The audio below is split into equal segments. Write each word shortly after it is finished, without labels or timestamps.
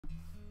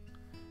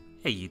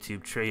Hey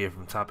YouTube, Trey here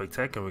from Topic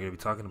Tech, and we're going to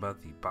be talking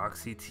about the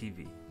Boxee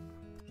TV.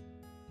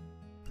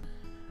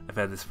 I've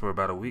had this for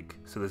about a week,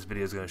 so this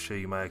video is going to show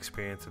you my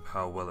experience of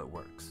how well it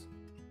works.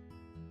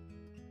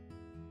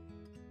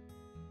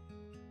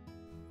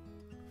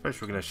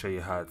 First, we're going to show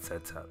you how it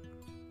sets up.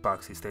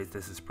 Boxee states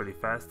this is pretty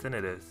fast, and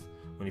it is.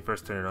 When you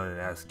first turn it on, it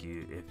asks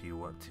you if you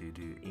want to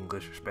do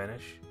English or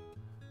Spanish.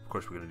 Of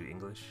course, we're going to do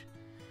English.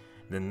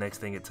 Then the next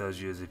thing it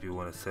tells you is if you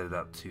want to set it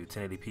up to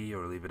 1080p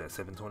or leave it at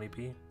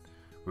 720p.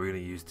 We're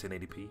going to use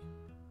 1080p.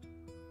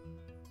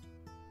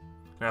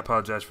 And I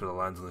apologize for the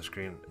lines on the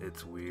screen.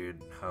 It's weird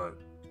how it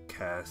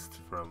casts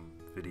from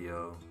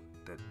video.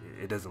 That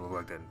it doesn't look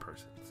like that in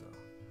person. So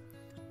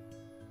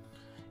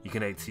you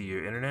connect to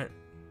your internet.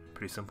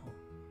 Pretty simple.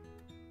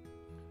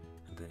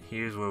 And then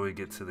here's where we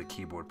get to the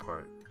keyboard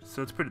part.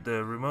 So it's pretty.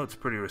 The remote's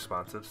pretty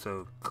responsive.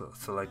 So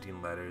selecting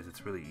letters,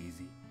 it's really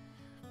easy.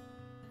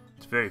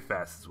 It's very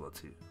fast as well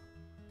too.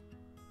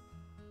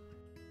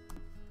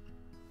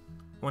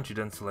 Once you're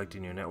done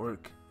selecting your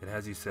network, it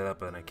has you set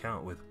up an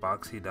account with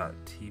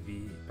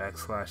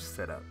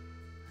boxee.tv/setup.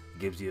 It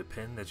gives you a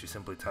PIN that you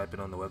simply type in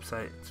on the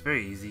website. It's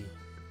very easy.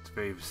 It's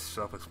very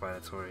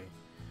self-explanatory.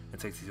 It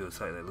takes you to a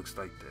site that looks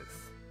like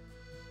this.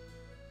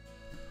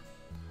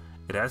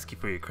 It asks you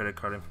for your credit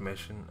card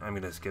information. I'm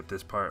going to skip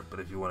this part, but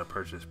if you want to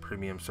purchase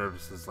premium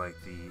services like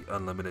the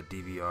unlimited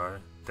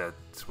DVR,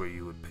 that's where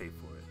you would pay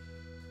for it.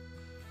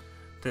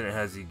 Then it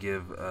has you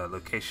give a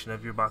location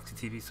of your Boxee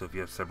TV, so if you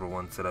have several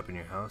ones set up in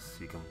your house,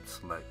 you can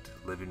select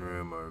living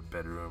room or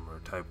bedroom or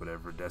type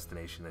whatever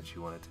destination that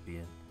you want it to be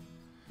in.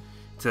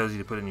 It tells you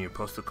to put in your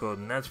postal code,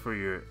 and that's for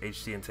your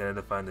HD antenna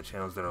to find the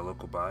channels that are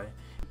local by.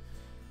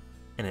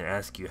 And it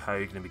asks you how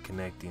you're going to be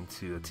connecting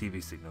to a TV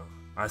signal.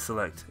 I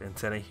select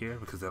antenna here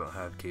because I don't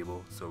have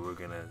cable, so we're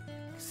going to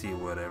see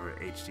whatever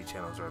HD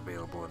channels are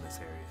available in this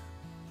area.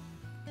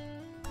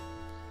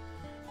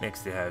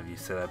 Next, they have you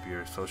set up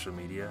your social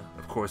media.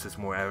 Of course, it's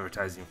more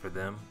advertising for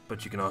them,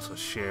 but you can also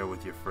share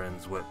with your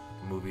friends what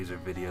movies or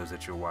videos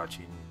that you're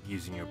watching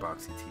using your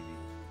Boxee TV.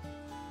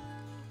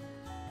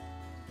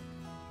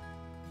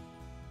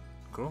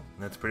 Cool,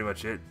 and that's pretty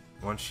much it.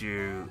 Once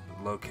you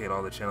locate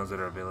all the channels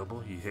that are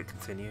available, you hit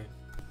continue.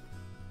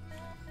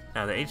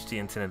 Now, the HD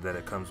antenna that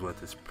it comes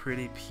with is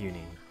pretty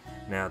puny.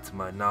 Now, to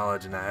my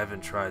knowledge, and I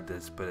haven't tried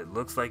this, but it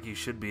looks like you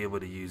should be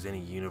able to use any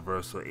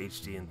universal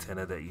HD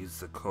antenna that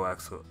uses a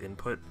coaxial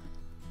input.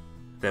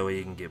 That way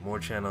you can get more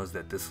channels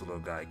that this little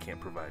guy can't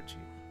provide you.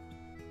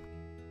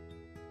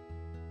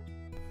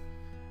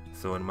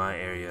 So in my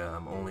area,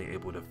 I'm only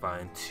able to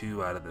find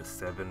 2 out of the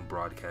 7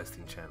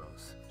 broadcasting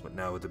channels. But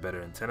now with the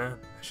better antenna,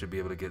 I should be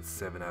able to get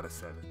 7 out of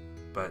 7.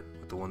 But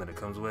with the one that it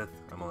comes with,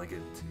 I'm only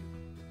getting 2.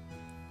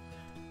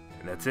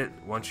 And that's it.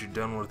 Once you're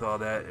done with all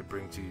that, it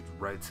brings you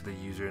right to the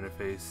user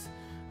interface.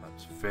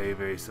 It's very,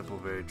 very simple,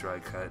 very dry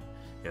cut.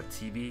 You have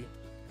TV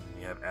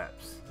and you have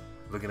apps.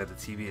 Looking at the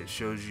TV, it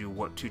shows you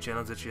what 2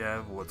 channels that you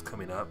have, what's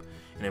coming up,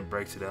 and it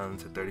breaks it down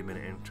into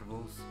 30-minute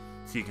intervals.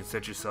 So you can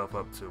set yourself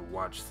up to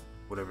watch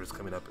whatever is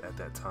coming up at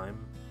that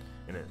time,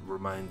 and it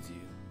reminds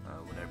you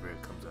whenever it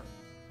comes up.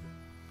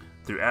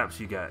 Through apps,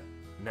 you got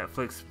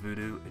Netflix,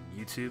 Vudu, and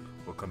YouTube.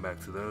 We'll come back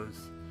to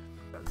those.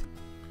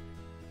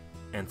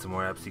 And some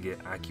more apps, you get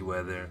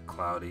AccuWeather,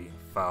 Cloudy,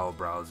 File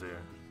Browser,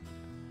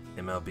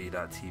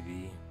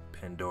 MLB.tv,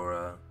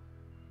 Pandora,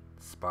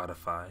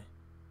 Spotify,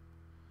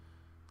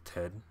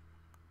 TED,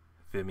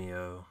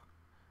 Vimeo,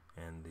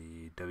 and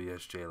the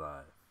WSJ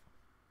Live.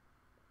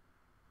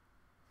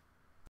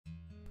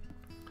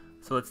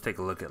 So let's take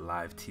a look at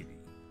live TV.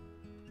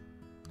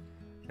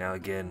 Now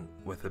again,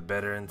 with a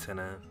better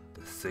antenna,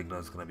 the signal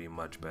is going to be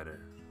much better.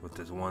 With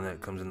this one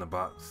that comes in the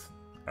box,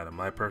 out of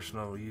my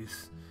personal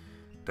use,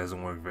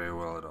 doesn't work very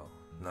well at all.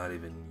 Not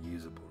even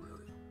usable,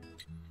 really.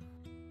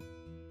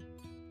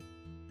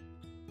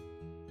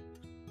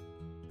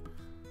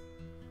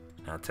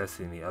 Now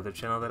testing the other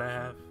channel that I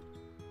have,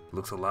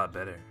 looks a lot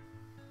better.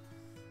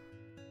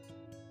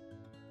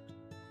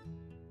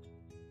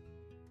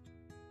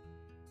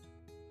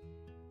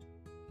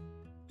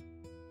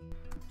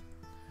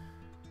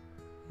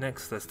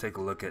 Next, let's take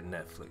a look at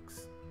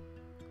Netflix.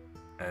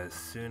 As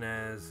soon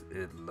as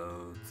it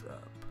loads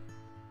up.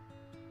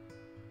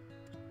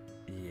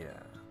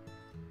 Yeah.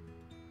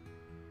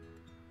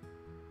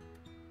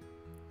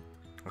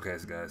 Okay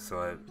guys, so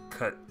I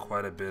cut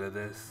quite a bit of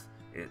this.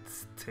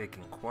 It's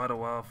taking quite a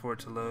while for it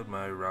to load.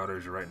 My router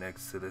is right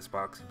next to this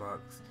Boxee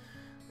box,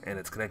 and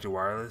it's connected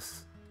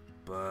wireless,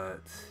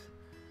 but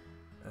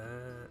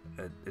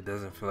it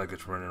doesn't feel like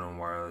it's running on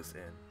wireless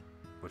end,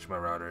 which my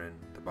router in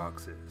the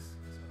box is.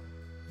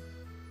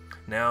 So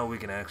now we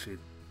can actually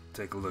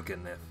take a look at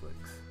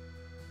Netflix.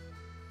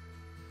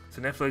 So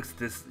Netflix,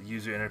 this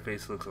user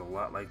interface looks a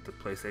lot like the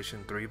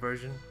PlayStation 3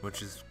 version,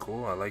 which is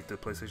cool. I like the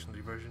PlayStation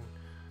 3 version.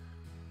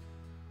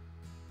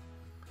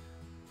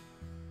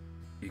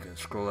 You can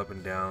scroll up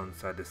and down,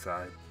 side to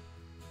side.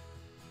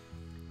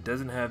 It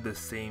doesn't have the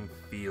same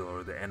feel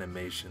or the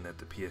animation that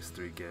the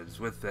PS3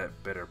 gives with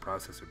that better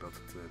processor built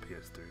into the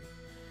PS3.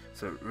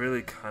 So it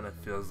really kind of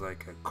feels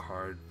like a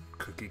card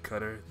cookie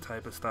cutter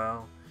type of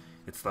style.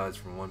 It slides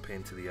from one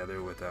pane to the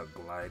other without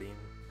gliding,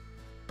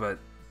 but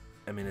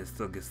I mean, it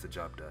still gets the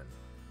job done.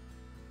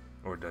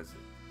 Or does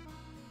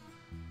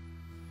it?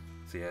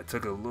 So yeah, it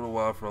took a little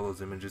while for all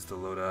those images to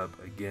load up.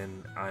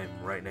 Again, I'm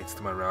right next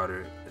to my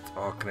router. It's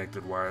all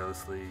connected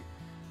wirelessly.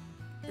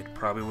 It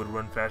probably would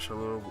run faster,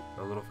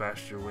 a little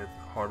faster with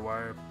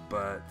hardwire,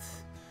 but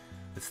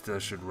it still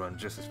should run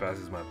just as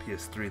fast as my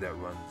PS3 that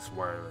runs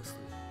wirelessly.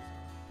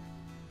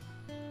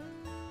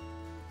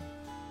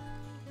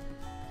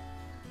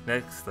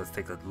 Next, let's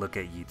take a look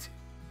at YouTube.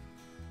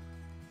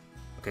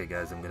 Okay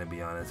guys, I'm gonna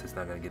be honest, it's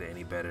not gonna get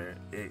any better.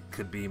 It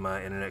could be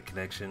my internet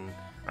connection.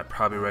 I'd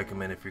probably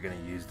recommend if you're gonna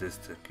use this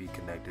to be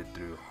connected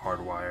through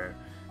hardwire,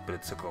 but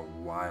it took a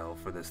while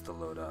for this to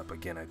load up.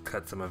 Again, I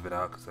cut some of it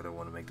out because I don't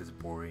want to make this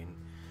boring,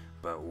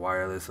 but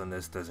wireless on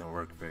this doesn't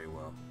work very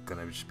well.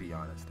 Gonna just be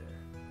honest there.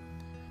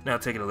 Now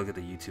taking a look at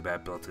the YouTube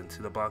app built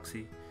into the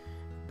Boxee,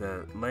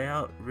 the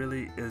layout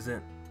really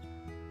isn't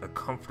a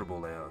comfortable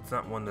layout. It's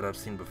not one that I've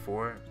seen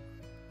before.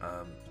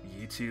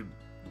 YouTube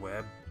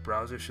web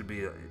browser should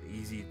be an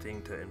easy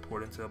thing to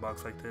import into a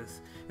box like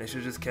this, and they should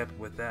have just kept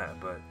with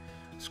that. But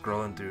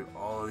scrolling through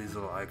all of these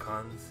little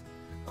icons,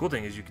 cool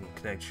thing is you can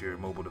connect your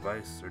mobile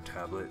device or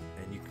tablet,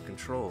 and you can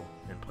control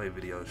and play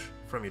videos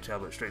from your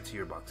tablet straight to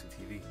your Boxee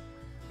TV,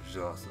 which is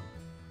awesome.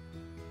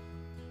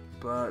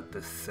 But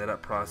the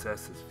setup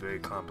process is very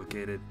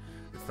complicated.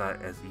 It's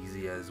not as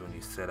easy as when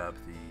you set up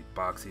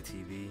the Boxee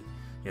TV.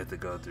 You have to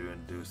go through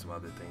and do some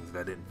other things that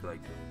I didn't feel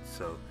like doing.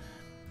 So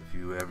if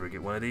you ever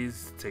get one of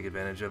these, take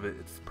advantage of it.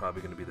 It's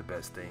probably going to be the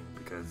best thing,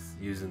 because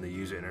using the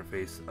user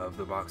interface of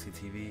the Boxee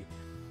TV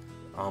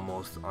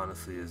almost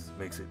honestly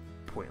makes it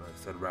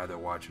pointless. I'd rather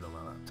watch it on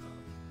my laptop.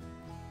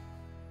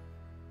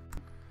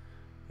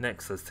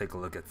 Next, let's take a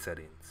look at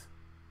settings.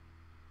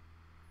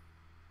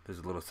 There's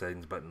a little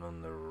settings button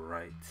on the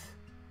right.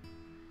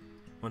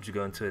 Once you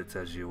go into it, it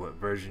tells you what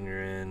version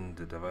you're in,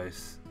 the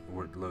device,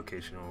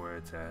 location and where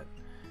it's at,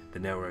 the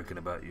network, and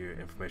about your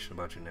information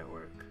about your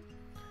network.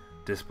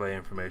 Display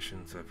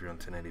information, so if you're on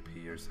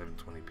 1080p or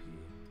 720p.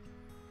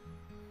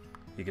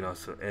 You can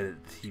also edit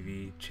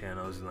TV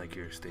channels and like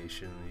your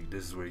station.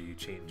 This is where you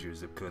change your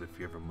zip code if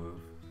you ever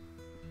move.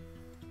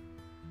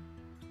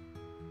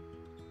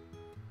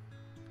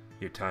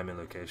 Your time and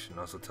location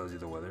also tells you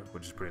the weather,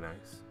 which is pretty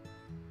nice.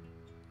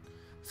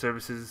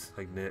 Services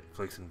like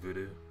Netflix and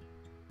Vudu.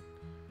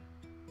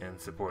 And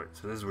support.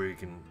 So this is where you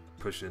can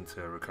push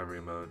into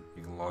recovery mode.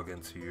 You can log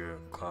into your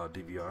cloud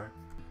DVR,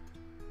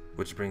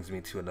 which brings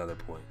me to another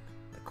point.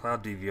 The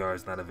cloud DVR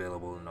is not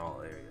available in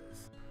all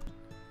areas.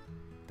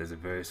 There's a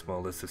very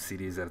small list of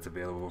CDs that's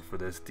available for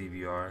this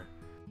DVR.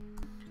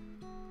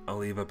 I'll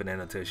leave up an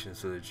annotation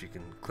so that you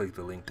can click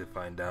the link to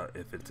find out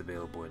if it's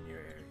available in your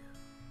area.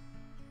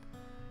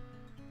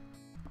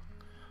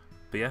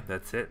 But yeah,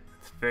 that's it.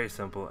 It's very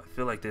simple. I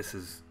feel like this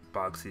is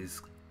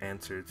Boxee's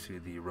answer to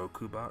the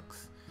Roku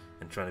box,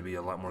 and trying to be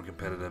a lot more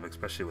competitive,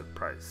 especially with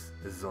price.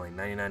 This is only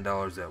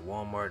 $99 at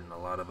Walmart and a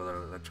lot of other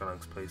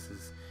electronics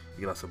places.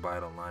 You can also buy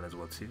it online as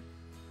well too.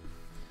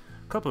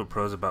 A couple of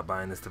pros about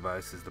buying this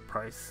device is the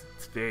price.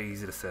 It's very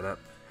easy to set up.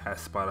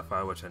 Has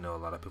Spotify, which I know a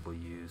lot of people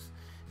use.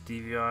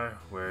 DVR,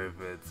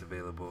 wherever it's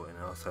available, and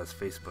it also has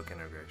Facebook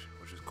integration,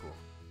 which is cool.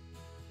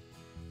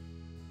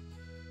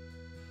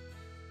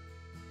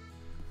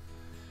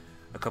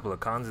 A couple of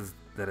cons is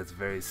that it's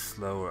very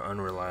slow or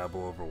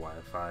unreliable over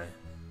Wi-Fi.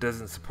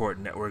 Doesn't support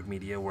network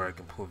media where I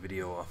can pull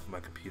video off of my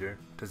computer.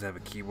 Doesn't have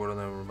a keyboard on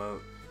the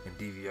remote, and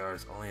DVR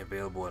is only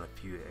available in a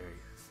few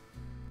areas.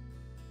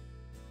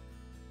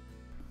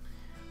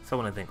 So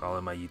I want to thank all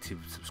of my YouTube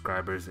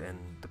subscribers and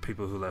the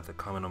people who left a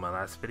comment on my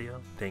last video.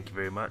 Thank you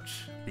very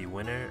much. The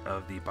winner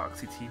of the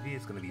Boxee TV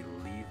is going to be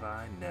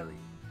Levi Nelly.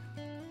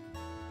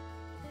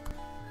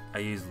 I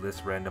use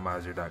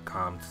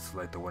listrandomizer.com to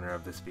select the winner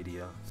of this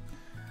video.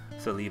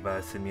 So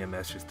Levi, send me a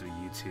message through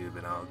YouTube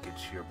and I'll get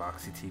your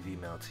Boxee TV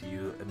mailed to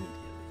you immediately.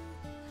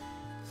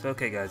 So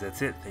okay guys,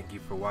 that's it. Thank you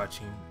for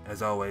watching.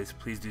 As always,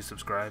 please do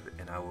subscribe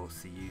and I will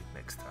see you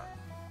next time.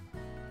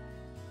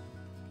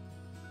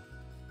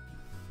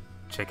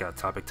 Check out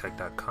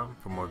topictech.com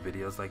for more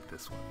videos like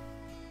this one.